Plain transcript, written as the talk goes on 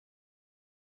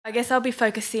I guess I'll be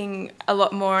focusing a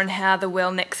lot more on how the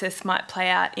well nexus might play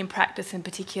out in practice, and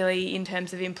particularly in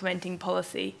terms of implementing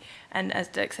policy, and as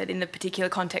Dirk said, in the particular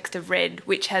context of RED,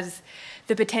 which has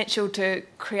the potential to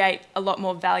create a lot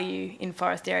more value in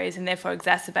forest areas and therefore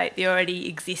exacerbate the already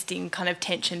existing kind of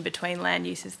tension between land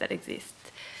uses that exist.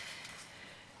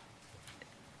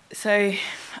 So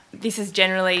this is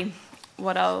generally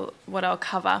what I'll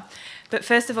cover. But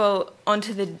first of all,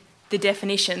 onto the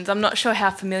definitions. I'm not sure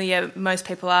how familiar most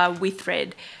people are with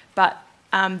RED, but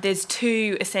there's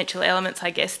two essential elements, I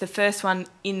guess. The first one,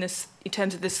 in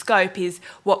terms of the scope, is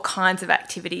what kinds of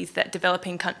activities that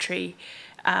developing countries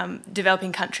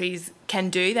can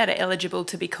do that are eligible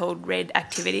to be called RED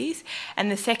activities. And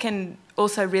the second,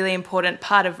 also really important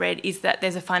part of RED, is that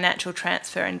there's a financial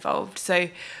transfer involved. So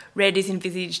RED is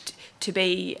envisaged to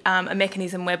be a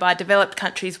mechanism whereby developed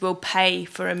countries will pay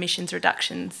for emissions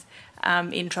reductions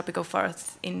in tropical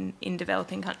forests in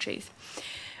developing countries.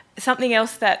 Something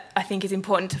else that I think is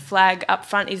important to flag up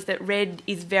front is that RED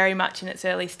is very much in its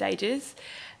early stages.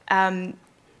 Cancun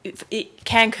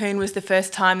was the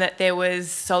first time that there was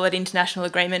solid international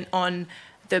agreement on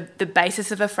the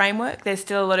basis of a framework. There's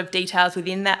still a lot of details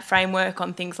within that framework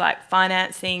on things like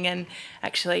financing and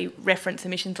actually reference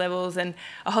emissions levels, and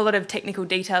a whole lot of technical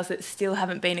details that still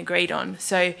haven't been agreed on.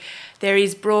 So there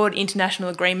is broad international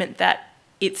agreement that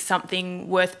it's something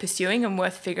worth pursuing and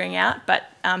worth figuring out, but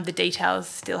the details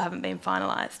still haven't been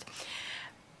finalised.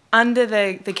 Under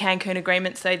the Cancun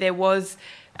agreement, so there was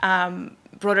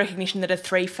broad recognition that a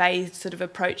three-phase sort of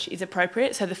approach is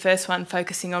appropriate. So the first one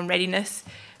focusing on readiness,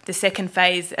 the second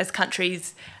phase as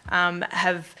countries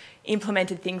have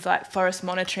implemented things like forest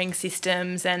monitoring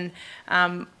systems and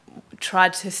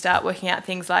tried to start working out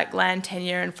things like land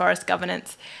tenure and forest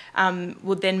governance,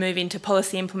 would then move into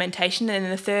policy implementation. And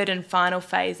then the third and final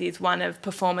phase is one of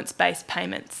performance-based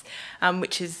payments,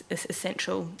 which is a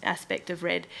central aspect of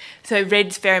RED. So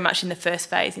RED's very much in the first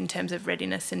phase in terms of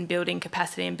readiness and building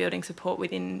capacity and building support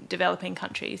within developing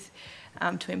countries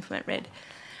to implement RED.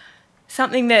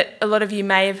 Something that a lot of you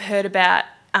may have heard about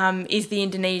is the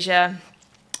Indonesia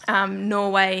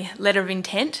Norway letter of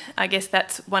intent. I guess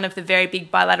that's one of the very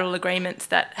big bilateral agreements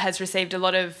that has received a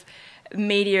lot of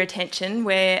media attention,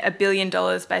 where $1 billion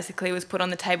basically was put on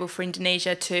the table for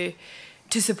Indonesia to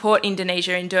support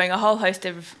Indonesia in doing a whole host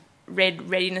of RED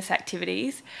readiness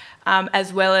activities,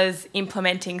 as well as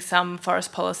implementing some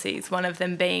forest policies, one of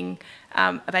them being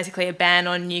basically a ban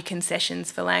on new concessions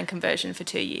for land conversion for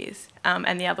 2 years,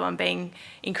 and the other one being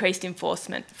increased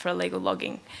enforcement for illegal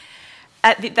logging.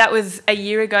 That was a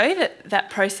year ago that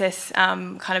process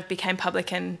kind of became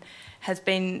public and has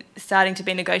been starting to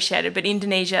be negotiated, but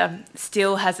Indonesia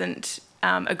still hasn't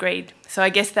agreed. So I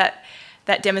guess that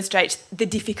demonstrates the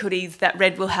difficulties that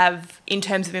RED will have in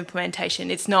terms of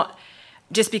implementation. It's not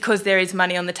just because there is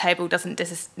money on the table doesn't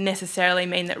necessarily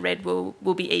mean that RED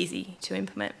will be easy to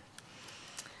implement.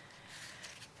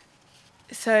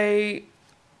 So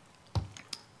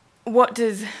what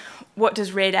does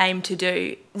RED aim to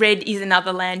do? RED is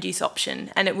another land use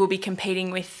option, and it will be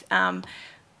competing with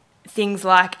things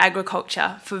like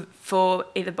agriculture for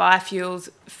either biofuels,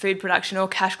 food production or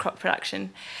cash crop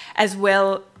production, as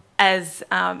well as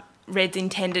RED's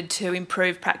intended to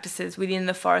improve practices within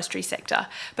the forestry sector.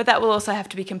 But that will also have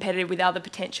to be competitive with other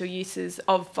potential uses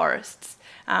of forests,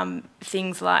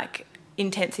 things like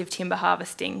intensive timber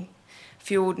harvesting,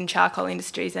 fuel and charcoal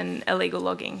industries and illegal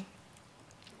logging.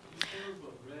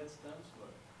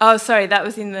 Oh, sorry, that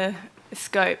was in the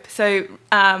scope. So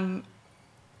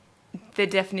the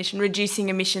definition, reducing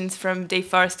emissions from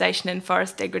deforestation and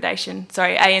forest degradation.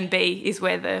 Sorry, A and B is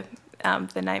where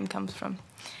the name comes from.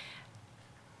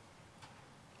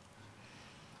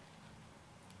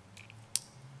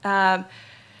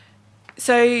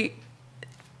 So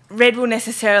RED will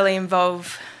necessarily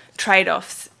involve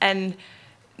trade-offs, and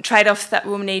trade-offs that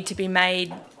will need to be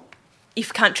made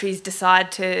if countries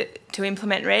decide to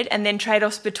implement RED, and then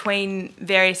trade-offs between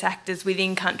various actors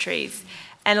within countries.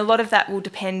 And a lot of that will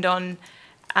depend on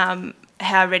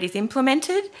how RED is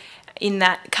implemented, in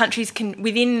that countries can,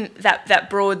 within that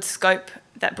broad scope,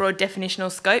 that broad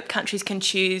definitional scope, countries can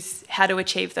choose how to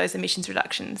achieve those emissions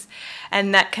reductions.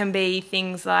 And that can be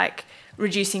things like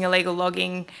reducing illegal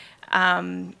logging,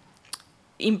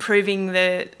 improving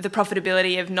the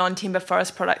profitability of non-timber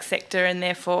forest product sector, and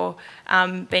therefore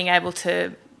being able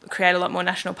to create a lot more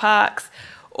national parks,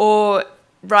 or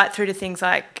right through to things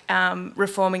like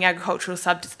reforming agricultural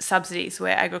subsidies,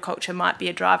 where agriculture might be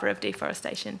a driver of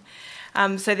deforestation.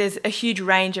 So there's a huge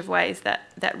range of ways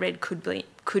that RED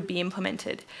could be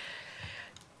implemented.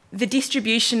 The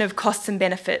distribution of costs and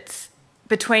benefits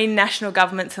between national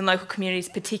governments and local communities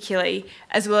particularly,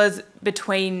 as well as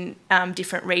between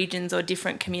different regions or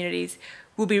different communities,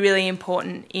 will be really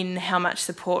important in how much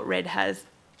support RED has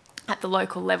at the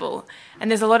local level.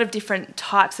 And there's a lot of different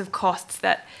types of costs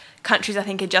that countries, I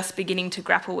think, are just beginning to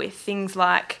grapple with. Things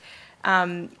like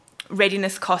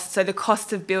readiness costs, so the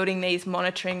cost of building these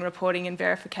monitoring, reporting and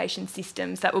verification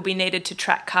systems that will be needed to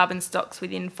track carbon stocks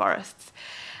within forests.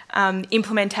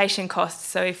 Implementation costs,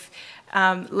 so if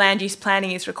land use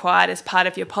planning is required as part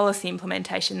of your policy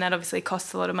implementation, that obviously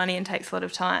costs a lot of money and takes a lot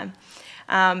of time.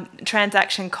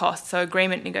 Transaction costs, so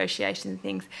agreement negotiations and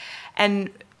things. And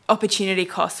opportunity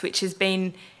costs, which has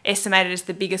been estimated as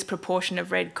the biggest proportion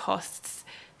of RED costs.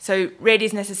 So RED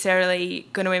is necessarily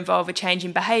going to involve a change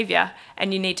in behaviour,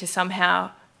 and you need to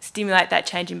somehow stimulate that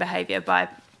change in behaviour by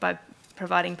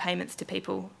providing payments to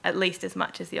people at least as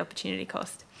much as the opportunity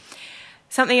cost.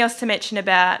 Something else to mention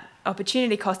about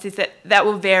opportunity cost is that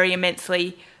will vary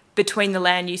immensely between the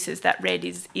land uses that RED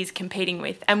is competing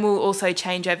with, and will also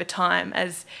change over time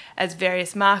as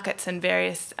various markets and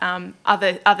various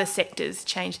other sectors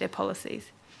change their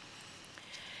policies.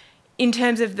 In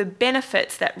terms of the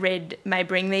benefits that RED may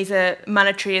bring, these are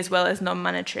monetary as well as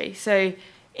non-monetary. So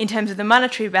in terms of the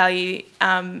monetary value,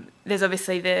 there's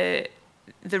obviously the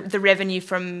revenue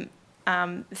from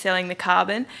selling the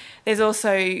carbon. There's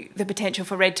also the potential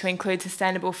for RED to include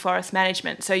sustainable forest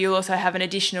management. So you'll also have an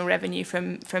additional revenue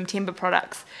from timber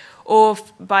products, or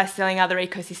by selling other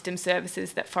ecosystem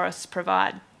services that forests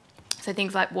provide. So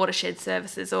things like watershed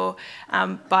services or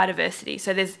biodiversity.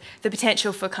 So there's the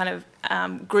potential for kind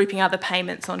of grouping other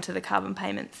payments onto the carbon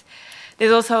payments.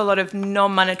 There's also a lot of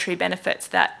non-monetary benefits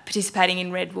that participating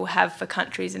in RED will have for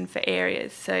countries and for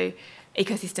areas. So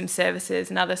ecosystem services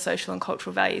and other social and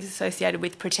cultural values associated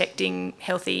with protecting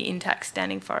healthy, intact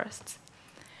standing forests.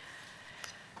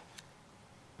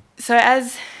 So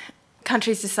as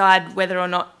countries decide whether or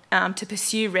not to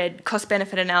pursue RED,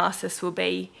 cost-benefit analysis will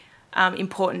be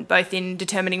important, both in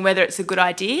determining whether it's a good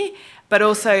idea, but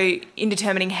also in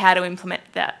determining how to implement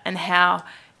that and how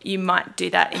you might do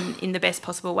that in the best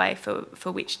possible way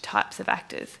for which types of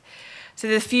actors. So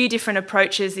there's a few different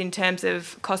approaches in terms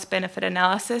of cost-benefit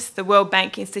analysis. The World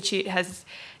Bank Institute has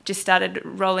just started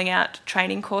rolling out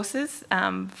training courses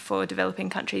for developing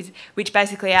countries, which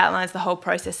basically outlines the whole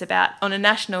process about, on a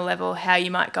national level, how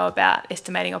you might go about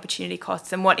estimating opportunity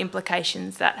costs and what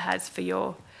implications that has for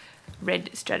your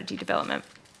RED strategy development.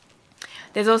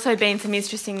 There's also been some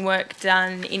interesting work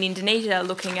done in Indonesia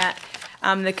looking at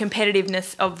the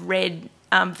competitiveness of RED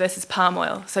versus palm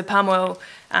oil. So palm oil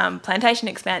plantation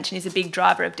expansion is a big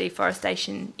driver of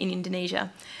deforestation in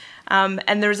Indonesia.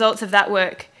 And the results of that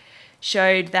work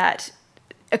showed that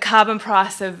a carbon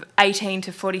price of 18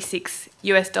 to 46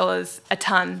 US dollars a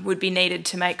tonne would be needed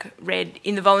to make RED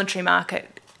in the voluntary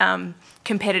market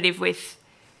competitive with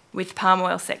palm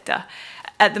oil sector.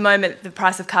 At the moment, the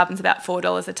price of carbon is about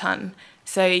 $4 a tonne.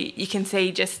 So you can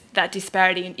see just that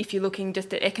disparity. If you're looking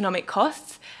just at economic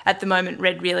costs, at the moment,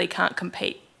 RED really can't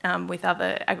compete with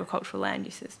other agricultural land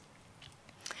uses.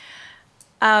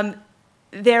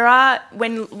 There are,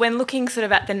 when looking sort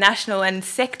of at the national and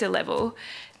sector level,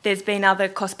 there's been other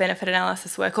cost-benefit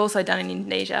analysis work also done in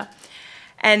Indonesia.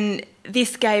 And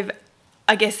this gave,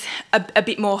 I guess, a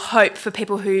bit more hope for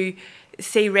people who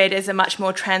see RED as a much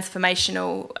more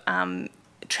transformational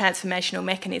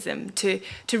mechanism to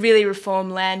really reform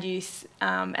land use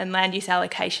and land use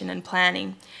allocation and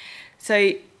planning.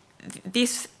 So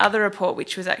this other report,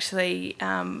 which was actually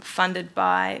funded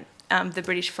by the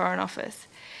British Foreign Office,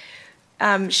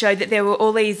 showed that there were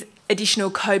all these additional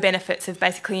co-benefits of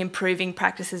basically improving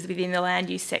practices within the land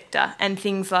use sector, and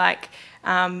things like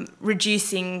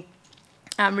reducing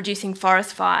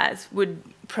forest fires would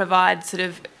provide sort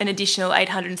of an additional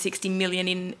 860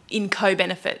 million in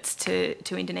co-benefits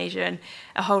to Indonesia, and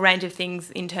a whole range of things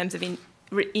in terms of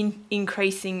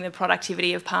increasing the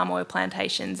productivity of palm oil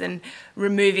plantations and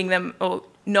removing them, or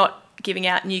not giving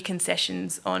out new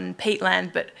concessions on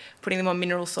peatland, but putting them on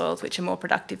mineral soils, which are more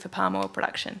productive for palm oil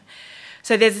production.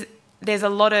 So there's a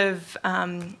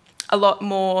lot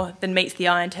more than meets the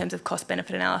eye in terms of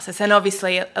cost-benefit analysis, and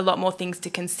obviously a lot more things to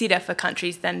consider for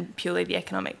countries than purely the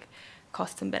economic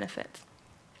costs and benefits.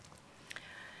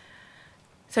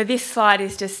 So this slide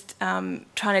is just trying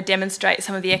to demonstrate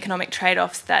some of the economic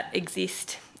trade-offs that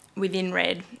exist within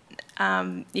RED.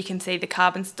 You can see the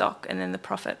carbon stock and then the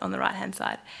profit on the right-hand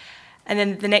side. And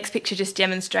then the next picture just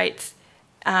demonstrates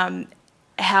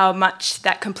how much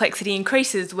that complexity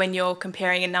increases when you're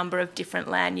comparing a number of different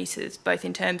land uses, both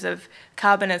in terms of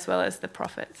carbon as well as the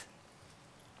profits.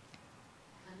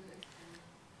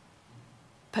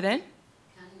 Pardon?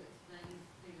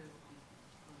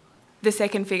 The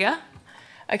second figure.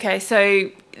 Okay,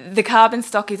 so the carbon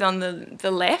stock is on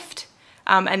the left,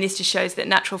 and this just shows that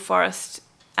natural forest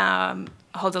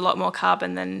holds a lot more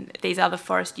carbon than these other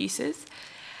forest uses.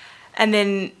 And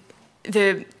then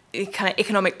the kind of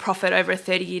economic profit over a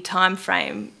 30-year time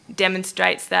frame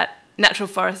demonstrates that natural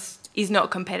forest is not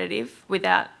competitive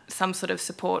without some sort of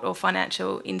support or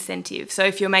financial incentive. So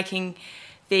if you're making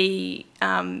the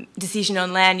decision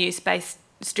on land use based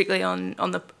strictly on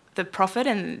the profit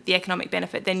and the economic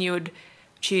benefit, then you would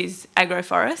choose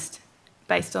agroforest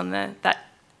based on that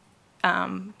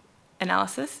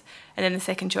analysis, and then the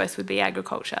second choice would be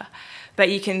agriculture. But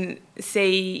you can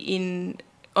see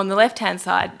on the left-hand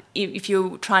side, if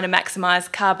you're trying to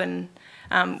maximise carbon,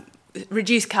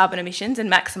 reduce carbon emissions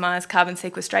and maximise carbon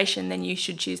sequestration, then you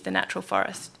should choose the natural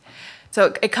forest.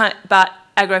 So but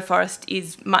agroforest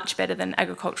is much better than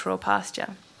agricultural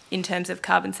pasture in terms of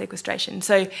carbon sequestration.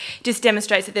 So it just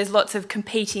demonstrates that there's lots of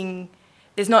competing,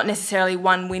 there's not necessarily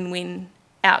one win-win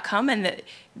outcome, and that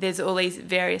there's all these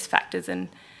various factors and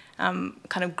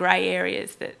kind of grey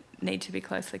areas that need to be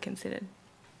closely considered.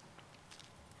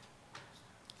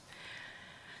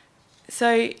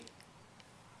 So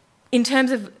in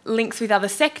terms of links with other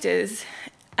sectors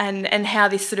and how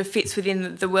this sort of fits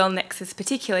within the well nexus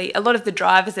particularly, a lot of the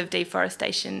drivers of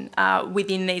deforestation are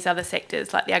within these other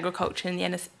sectors, like the agriculture and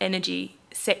the energy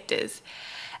sectors.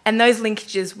 And those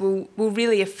linkages will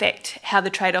really affect how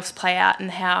the trade-offs play out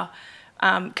and how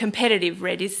competitive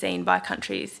RED is seen by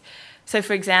countries. So,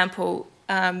 for example,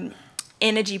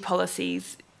 energy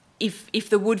policies, if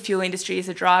the wood fuel industry is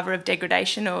a driver of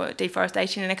degradation or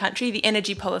deforestation in a country, the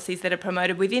energy policies that are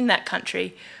promoted within that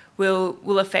country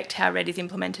will affect how RED is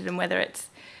implemented and whether it's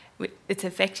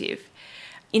effective.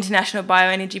 International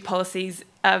bioenergy policies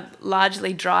are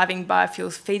largely driving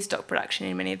biofuels feedstock production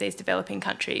in many of these developing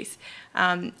countries.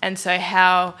 And so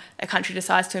how a country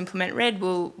decides to implement RED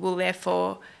will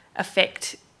therefore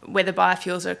affect whether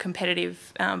biofuels are a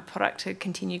competitive product to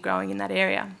continue growing in that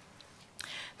area.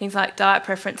 Things like diet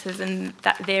preferences and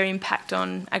their impact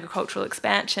on agricultural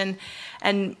expansion,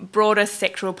 and broader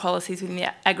sectoral policies within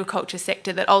the agriculture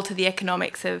sector that alter the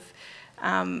economics of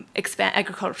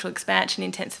agricultural expansion,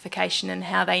 intensification, and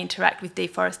how they interact with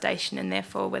deforestation, and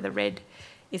therefore whether RED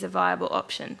is a viable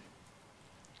option.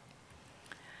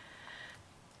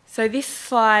 So this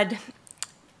slide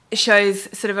shows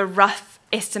sort of a rough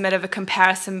estimate of a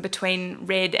comparison between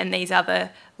RED and these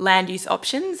other land use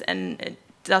options, and it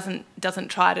doesn't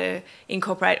try to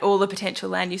incorporate all the potential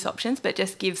land use options, but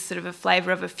just gives sort of a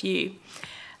flavour of a few.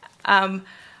 I'll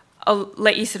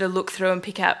let you sort of look through and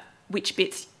pick out which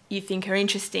bits you think are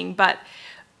interesting, but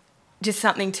just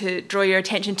something to draw your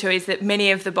attention to is that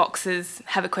many of the boxes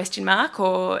have a question mark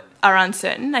or are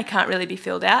uncertain. They can't really be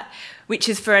filled out, which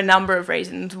is for a number of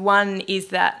reasons. One is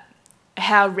that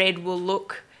how RED will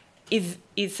look is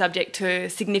subject to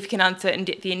significant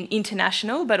uncertainty at the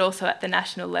international, but also at the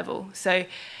national level. So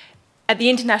at the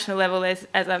international level, as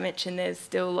I mentioned, there's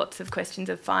still lots of questions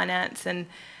of finance and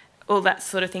all that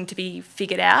sort of thing to be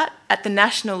figured out. At the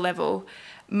national level,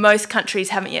 most countries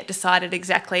haven't yet decided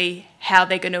exactly how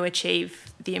they're going to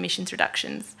achieve the emissions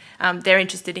reductions. They're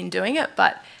interested in doing it,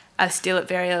 but are still at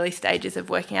very early stages of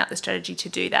working out the strategy to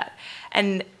do that.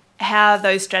 And how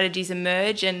those strategies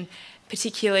emerge, and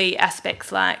particularly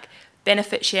aspects like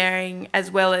benefit sharing, as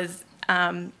well as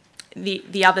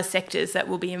the other sectors that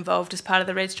will be involved as part of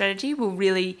the RED strategy, will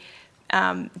really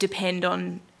depend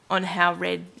on how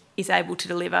RED is able to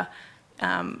deliver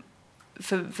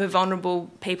for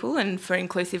vulnerable people and for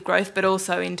inclusive growth, but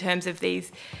also in terms of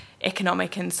these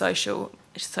economic and social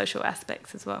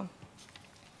aspects as well.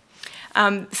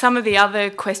 Some of the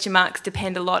other question marks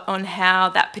depend a lot on how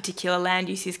that particular land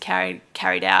use is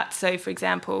carried out. So, for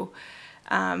example,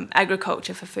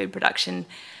 agriculture for food production,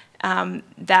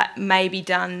 that may be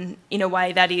done in a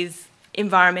way that is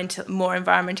more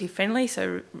environmentally friendly,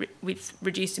 so with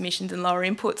reduced emissions and lower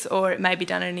inputs, or it may be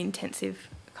done in an intensive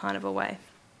kind of a way.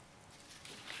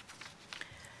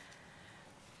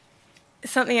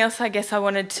 Something else I guess I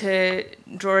wanted to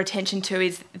draw attention to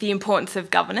is the importance of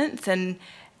governance, and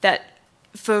that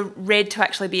for RED to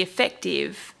actually be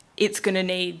effective, it's going to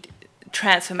need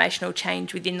transformational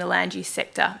change within the land use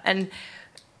sector. And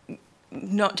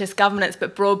not just governance,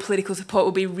 but broad political support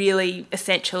will be really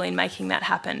essential in making that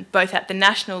happen, both at the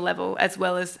national level as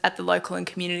well as at the local and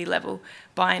community level.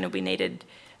 Buy-in will be needed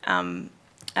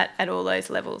at all those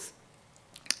levels.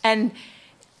 And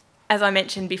as I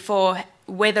mentioned before,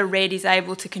 whether RED is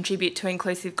able to contribute to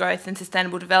inclusive growth and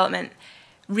sustainable development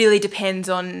really depends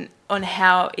on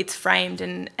how it's framed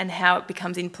and how it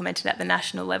becomes implemented at the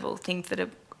national level, things that are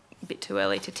a bit too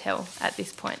early to tell at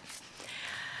this point.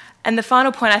 And the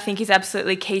final point I think is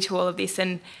absolutely key to all of this,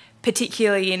 and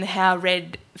particularly in how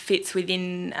RED fits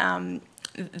within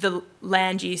the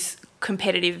land use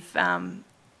competitive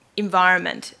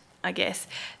environment, I guess,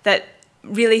 that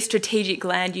really strategic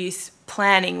land use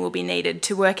planning will be needed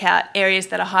to work out areas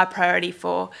that are high priority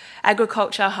for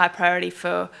agriculture, high priority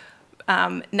for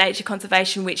nature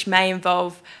conservation, which may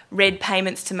involve RED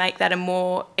payments to make that a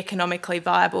more economically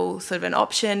viable sort of an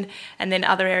option, and then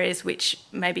other areas which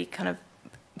may be kind of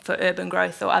for urban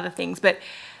growth or other things. But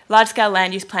large-scale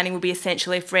land use planning will be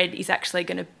essential if RED is actually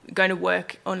going to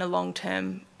work on a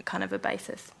long-term kind of a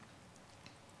basis.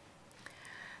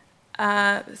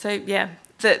 So yeah,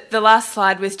 the last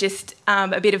slide was just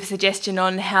a bit of a suggestion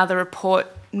on how the report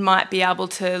might be able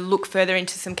to look further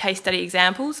into some case study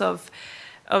examples of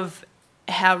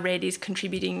how RED is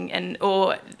contributing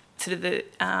or sort of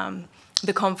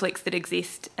the conflicts that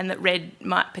exist and that RED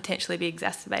might potentially be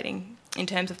exacerbating in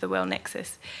terms of the well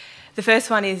nexus. The first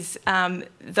one is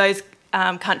those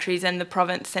countries and the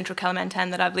province, Central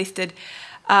Kalimantan, that I've listed,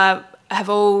 have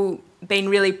all been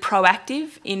really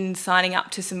proactive in signing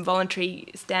up to some voluntary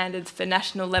standards for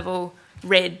national level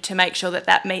RED to make sure that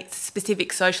that meets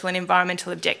specific social and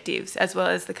environmental objectives as well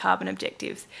as the carbon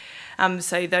objectives.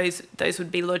 So those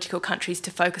would be logical countries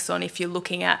to focus on if you're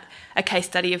looking at a case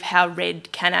study of how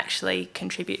RED can actually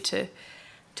contribute to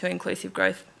inclusive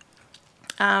growth.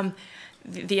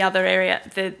 The other area,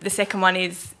 the second one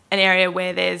is an area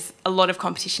where there's a lot of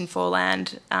competition for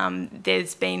land.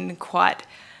 There's been quite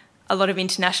a lot of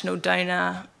international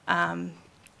donor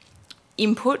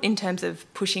input in terms of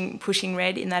pushing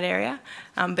RED in that area,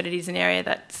 but it is an area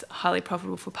that's highly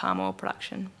profitable for palm oil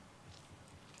production.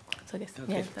 So I guess,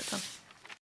 yeah, that's all.